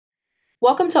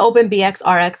Welcome to Open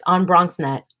BXRx on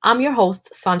BronxNet. I'm your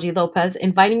host, Sonyi Lopez,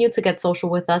 inviting you to get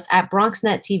social with us at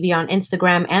BronxNet TV on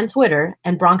Instagram and Twitter,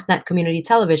 and BronxNet Community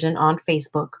Television on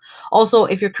Facebook. Also,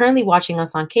 if you're currently watching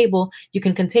us on cable, you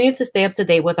can continue to stay up to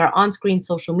date with our on-screen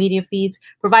social media feeds,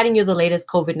 providing you the latest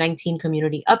COVID-19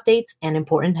 community updates and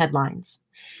important headlines.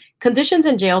 Conditions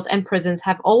in jails and prisons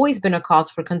have always been a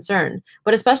cause for concern,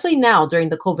 but especially now during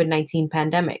the COVID-19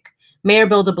 pandemic. Mayor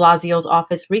Bill de Blasio's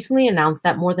office recently announced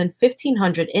that more than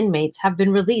 1,500 inmates have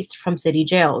been released from city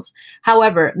jails.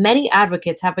 However, many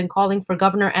advocates have been calling for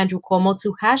Governor Andrew Cuomo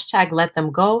to hashtag let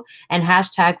them go and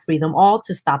hashtag free them all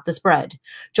to stop the spread.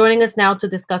 Joining us now to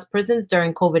discuss prisons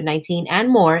during COVID-19 and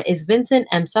more is Vincent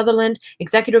M. Southerland,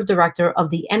 Executive Director of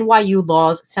the NYU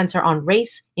Law's Center on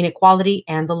Race, Inequality,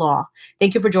 and the Law.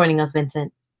 Thank you for joining us,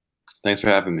 Vincent. Thanks for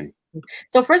having me.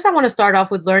 So first, I want to start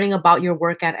off with learning about your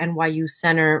work at NYU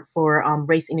Center for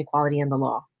Race, Inequality, and the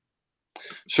Law.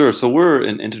 Sure. So we're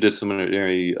an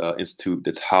interdisciplinary institute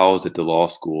that's housed at the law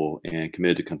school and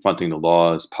committed to confronting the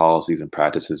laws, policies, and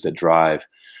practices that drive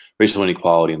racial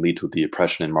inequality and lead to the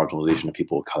oppression and marginalization of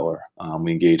people of color.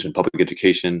 We engage in public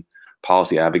education,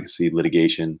 policy advocacy,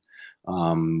 litigation,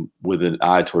 with an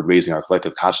eye toward raising our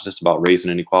collective consciousness about race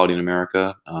and inequality in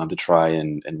America, to try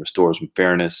and restore some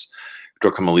fairness,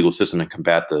 drug criminal legal system, and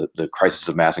combat the crisis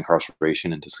of mass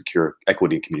incarceration, and to secure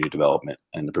equity in community development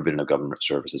and the provision of government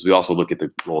services. We also look at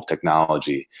the role of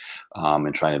technology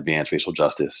and try to advance racial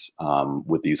justice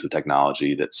with the use of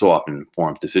technology that so often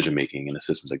informs decision-making in the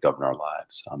systems that govern our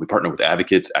lives. We partner with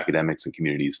advocates, academics, and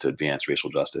communities to advance racial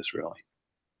justice, really.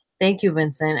 Thank you,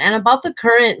 Vincent. And about the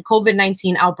current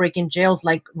COVID-19 outbreak in jails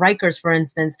like Rikers, for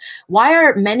instance, why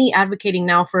are many advocating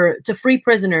now to free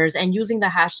prisoners and using the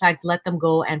hashtags let them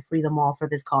go and free them all for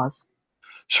this cause?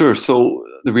 Sure. So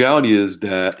the reality is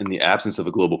that in the absence of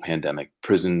a global pandemic,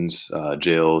 prisons,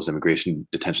 jails, immigration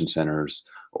detention centers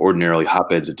are ordinarily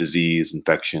hotbeds of disease,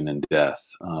 infection, and death.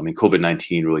 And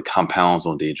COVID-19 really compounds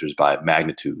those dangers by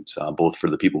magnitudes, both for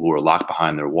the people who are locked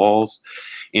behind their walls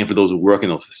and for those who work in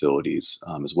those facilities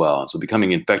as well. And so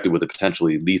becoming infected with a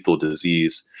potentially lethal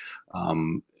disease,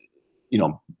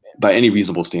 by any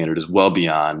reasonable standard, is well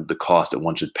beyond the cost that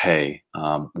one should pay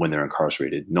when they're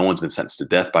incarcerated. No one's been sentenced to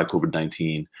death by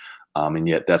COVID-19, and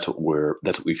yet that's what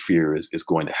we fear is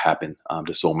going to happen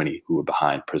to so many who are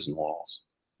behind prison walls.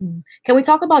 Can we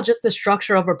talk about just the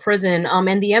structure of a prison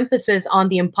and the emphasis on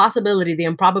the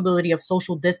improbability of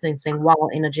social distancing while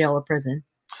in a jail or prison?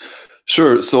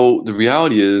 Sure. So the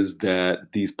reality is that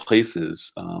these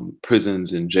places,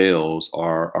 prisons and jails,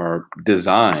 are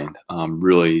designed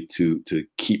really to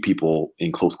keep people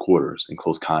in close quarters, in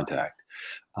close contact.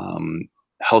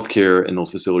 Healthcare in those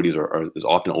facilities is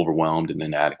often overwhelmed and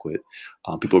inadequate.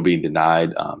 People are being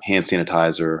denied hand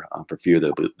sanitizer for fear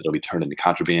that it'll be turned into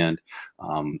contraband.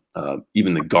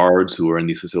 Even the guards who are in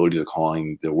these facilities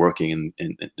they're working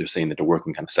and they're saying that they're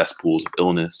working kind of cesspools of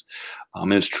illness.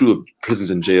 And it's true of prisons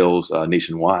and jails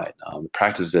nationwide. The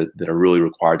practices that are really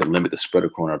required to limit the spread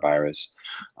of coronavirus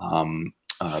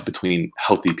between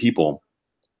healthy people,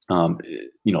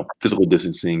 physical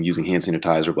distancing, using hand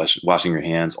sanitizer, washing your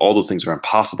hands, all those things are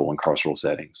impossible in carceral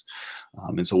settings.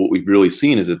 And so what we've really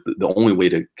seen is that the only way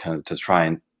to try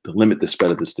and to limit the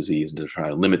spread of this disease and to try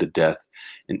to limit the death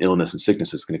and illness and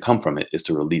sickness that's going to come from it is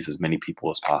to release as many people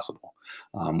as possible.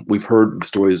 We've heard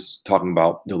stories talking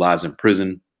about their lives in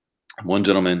prison. One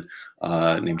gentleman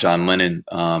named John Lennon,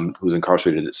 who's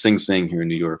incarcerated at Sing Sing here in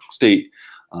New York State,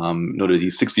 noted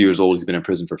he's 60 years old. He's been in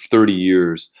prison for 30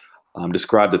 years.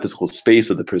 Described the physical space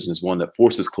of the prison as one that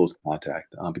forces close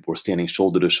contact. People were standing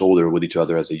shoulder to shoulder with each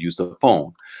other as they used the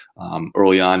phone.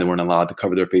 Early on, they weren't allowed to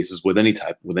cover their faces with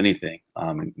anything,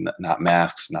 not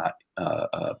masks, not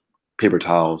paper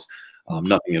towels,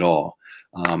 nothing at all.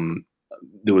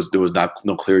 There was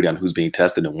no clarity on who's being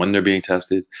tested and when they're being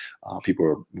tested.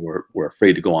 People were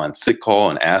afraid to go on sick call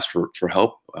and ask for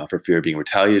help for fear of being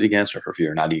retaliated against, or for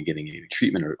fear of not even getting any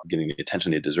treatment or getting the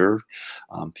attention they deserve.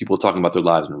 People talking about their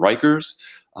lives in Rikers,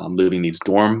 living in these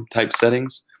dorm type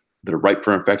settings that are ripe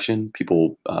for infection.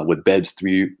 People with beds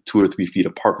 2 or 3 feet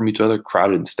apart from each other,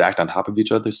 crowded and stacked on top of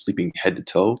each other, sleeping head to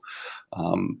toe.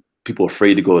 People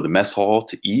afraid to go to the mess hall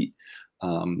to eat.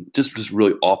 Just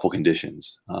really awful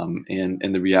conditions.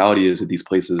 And the reality is that these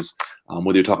places,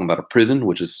 whether you're talking about a prison,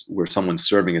 which is where someone's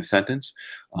serving a sentence,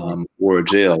 or a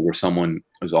jail where someone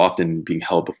is often being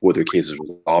held before their case is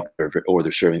resolved, or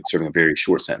they're serving a very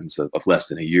short sentence of less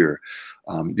than a year.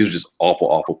 These are just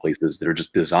awful places that are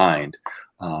just designed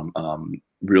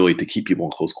really to keep people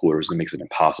in close quarters, and makes it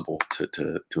impossible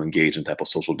to engage in type of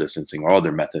social distancing or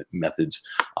other methods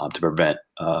to prevent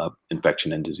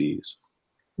infection and disease.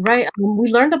 Right.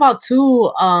 We learned about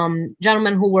two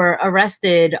gentlemen who were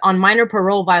arrested on minor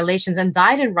parole violations and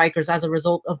died in Rikers as a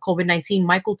result of COVID-19,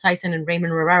 Michael Tyson and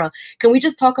Raymond Rivera. Can we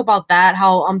just talk about that?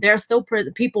 How there are still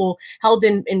people held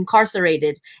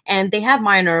incarcerated and they have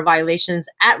minor violations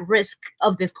at risk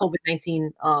of this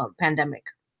COVID-19 pandemic.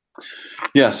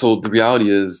 Yeah, so the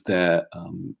reality is that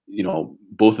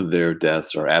both of their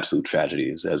deaths are absolute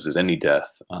tragedies, as is any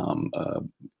death,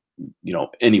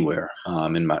 anywhere.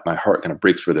 And my heart kind of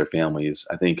breaks for their families.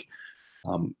 I think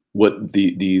what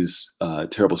these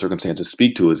terrible circumstances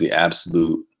speak to is the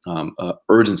absolute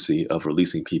urgency of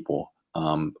releasing people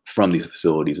from these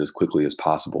facilities as quickly as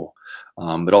possible.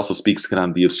 But also speaks kind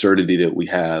of the absurdity that we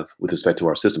have with respect to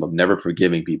our system of never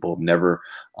forgiving people, of never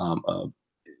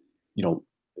you know,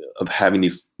 of having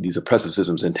these oppressive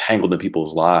systems entangled in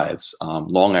people's lives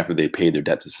long after they paid their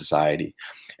debt to society.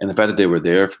 And the fact that they were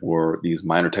there for these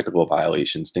minor technical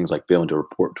violations, things like failing to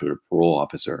report to a parole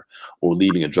officer or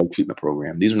leaving a drug treatment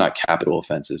program, these are not capital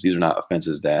offenses. These are not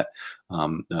offenses that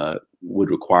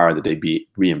would require that they be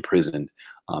re-imprisoned.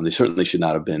 They certainly should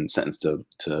not have been sentenced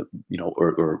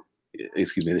or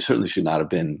excuse me, they certainly should not have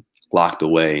been locked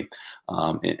away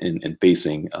and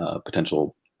facing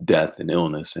potential death and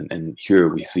illness. And here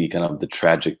we see kind of the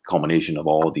tragic culmination of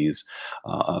all of these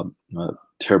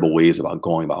terrible ways about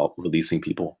going about releasing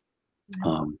people.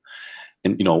 And,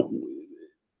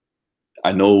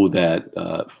 I know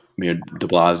that Mayor de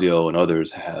Blasio and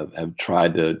others have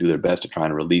tried to do their best to try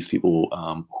and release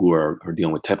people who are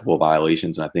dealing with technical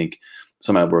violations. And I think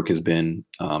some of that work has been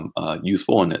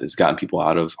useful and it's gotten people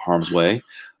out of harm's way.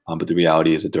 But the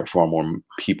reality is that there are far more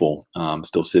people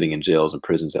still sitting in jails and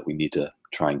prisons that we need to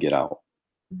try and get out.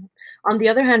 On the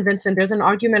other hand, Vincent, there's an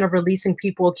argument of releasing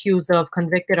people accused of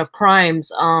convicted of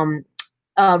crimes,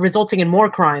 resulting in more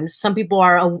crimes. Some people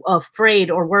are afraid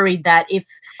or worried that if,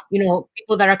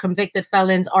 people that are convicted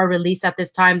felons are released at this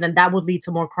time, then that would lead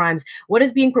to more crimes. What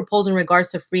is being proposed in regards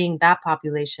to freeing that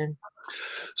population?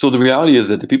 So the reality is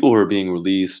that the people who are being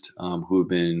released, who have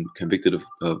been convicted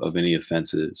of any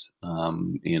offenses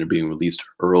and are being released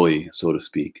early, so to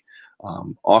speak,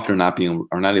 often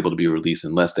are not able to be released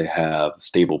unless they have a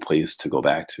stable place to go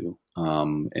back to,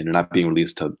 and they're not being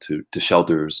released to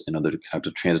shelters and other types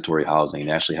of transitory housing.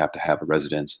 They actually have to have a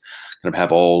residence, kind of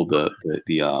have all the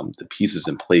pieces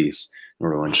in place in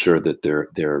order to ensure that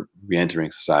they're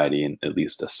reentering society in at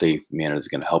least a safe manner that's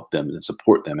going to help them and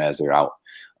support them as they're out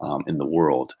in the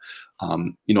world. A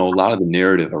lot of the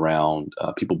narrative around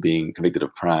people being convicted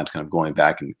of crimes, kind of going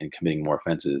back and committing more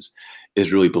offenses,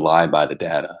 is really belied by the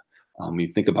data. When you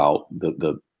think about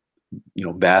the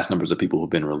vast numbers of people who've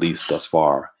been released thus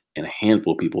far, and a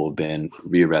handful of people have been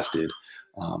rearrested,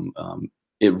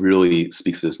 it really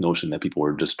speaks to this notion that people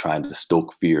are just trying to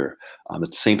stoke fear. It's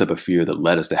the same type of fear that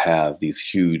led us to have these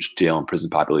huge jail and prison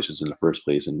populations in the first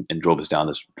place and drove us down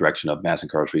this direction of mass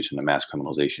incarceration and mass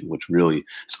criminalization, which really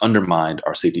has undermined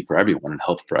our safety for everyone and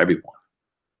health for everyone.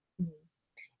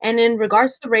 And in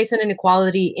regards to race and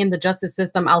inequality in the justice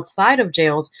system outside of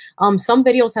jails, some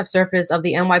videos have surfaced of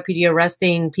the NYPD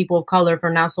arresting people of color for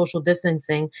not social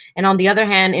distancing. And on the other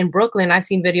hand, in Brooklyn, I've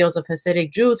seen videos of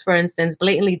Hasidic Jews, for instance,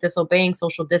 blatantly disobeying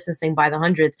social distancing by the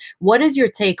hundreds. What is your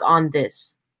take on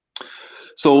this?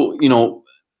 So,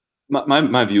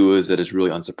 my view is that it's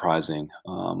really unsurprising.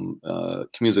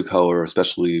 Communities of color,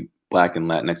 especially Black and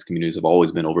Latinx communities, have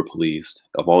always been over-policed,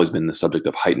 have always been the subject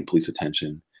of heightened police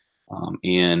attention.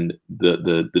 And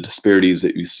the disparities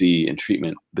that you see in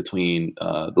treatment between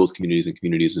those communities and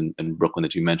communities in Brooklyn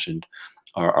that you mentioned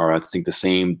are, I think, the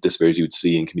same disparities you would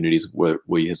see in communities where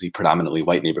you see predominantly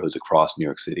white neighborhoods across New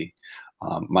York City.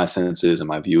 My sense is, and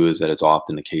my view is, that it's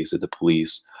often the case that the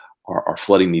police are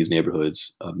flooding these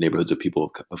neighborhoods of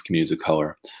people of communities of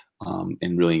color,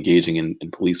 and really engaging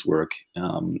in police work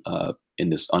in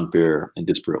this unfair and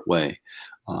disparate way.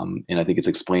 And I think it's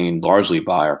explained largely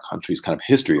by our country's kind of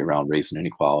history around race and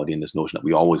inequality, and this notion that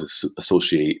we always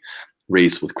associate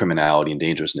race with criminality and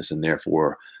dangerousness, and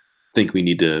therefore think we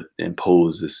need to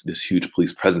impose this huge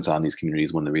police presence on these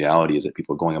communities, when the reality is that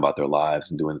people are going about their lives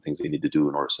and doing the things they need to do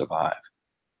in order to survive.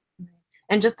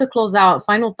 And just to close out,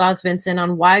 final thoughts, Vincent,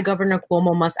 on why Governor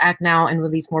Cuomo must act now and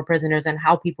release more prisoners, and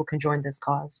how people can join this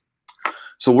cause.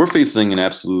 So we're facing an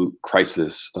absolute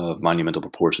crisis of monumental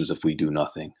proportions if we do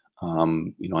nothing. I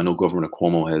know Governor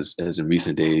Cuomo has in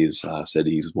recent days said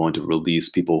he's willing to release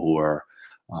people who are,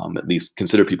 at least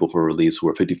consider people for release, who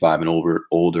are 55 and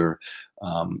older,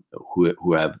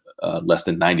 who have less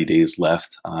than 90 days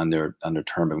left on their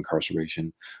term of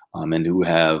incarceration, and who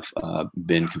have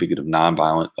been convicted of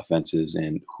nonviolent offenses,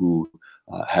 and who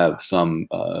have some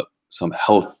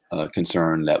health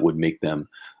concern that would make them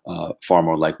far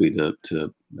more likely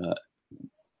to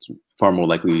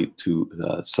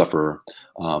suffer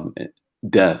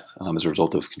death as a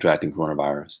result of contracting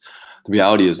coronavirus. The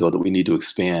reality is, though, that we need to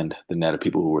expand the net of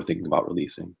people who we're thinking about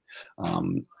releasing.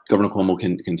 Governor Cuomo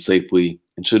can safely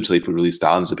and should safely release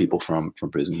thousands of people from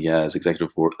prison. He has executive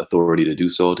authority to do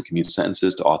so, to commute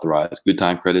sentences, to authorize good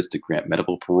time credits, to grant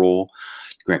medical parole,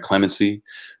 to grant clemency.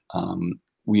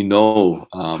 We know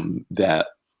that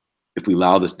if we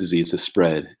allow this disease to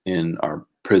spread in our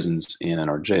prisons and in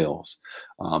our jails,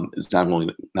 it's not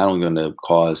only going to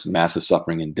cause massive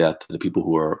suffering and death to the people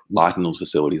who are locked in those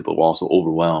facilities, but will also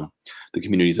overwhelm the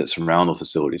communities that surround those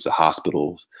facilities, the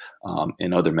hospitals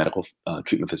and other medical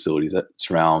treatment facilities that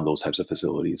surround those types of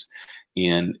facilities.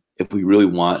 And if we really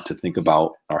want to think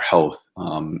about our health,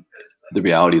 the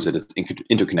reality is that it's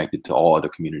interconnected to all other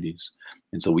communities.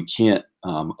 And so we can't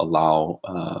allow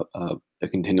a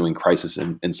continuing crisis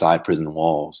inside prison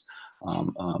walls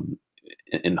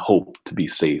and hope to be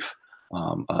safe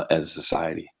as a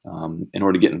society. In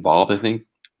order to get involved, I think,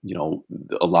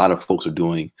 a lot of folks are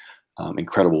doing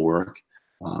incredible work.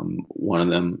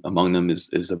 Among them is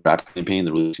the RAP campaign,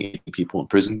 the Releasing People in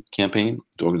Prison campaign.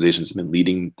 The organization has been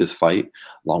leading this fight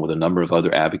along with a number of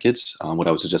other advocates. What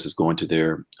I would suggest is going to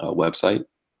their website,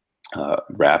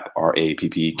 rapp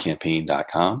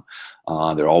campaign.com.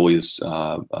 They're always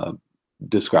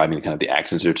describing kind of the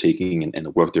actions they're taking and the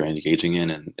work they're engaging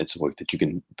in, and it's work that you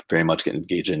can very much get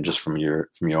engaged in just from your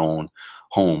own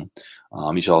home.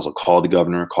 You should also call the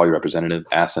governor, call your representative,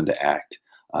 ask them to act,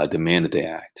 demand that they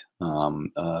act.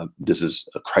 This is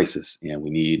a crisis, and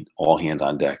we need all hands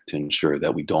on deck to ensure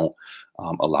that we don't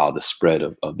allow the spread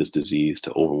of this disease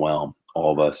to overwhelm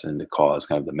all of us and to cause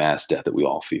kind of the mass death that we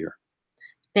all fear.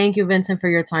 Thank you, Vincent, for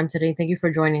your time today. Thank you for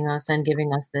joining us and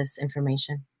giving us this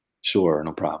information. Sure,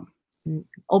 no problem.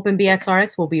 Open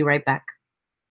BXRx will be right back.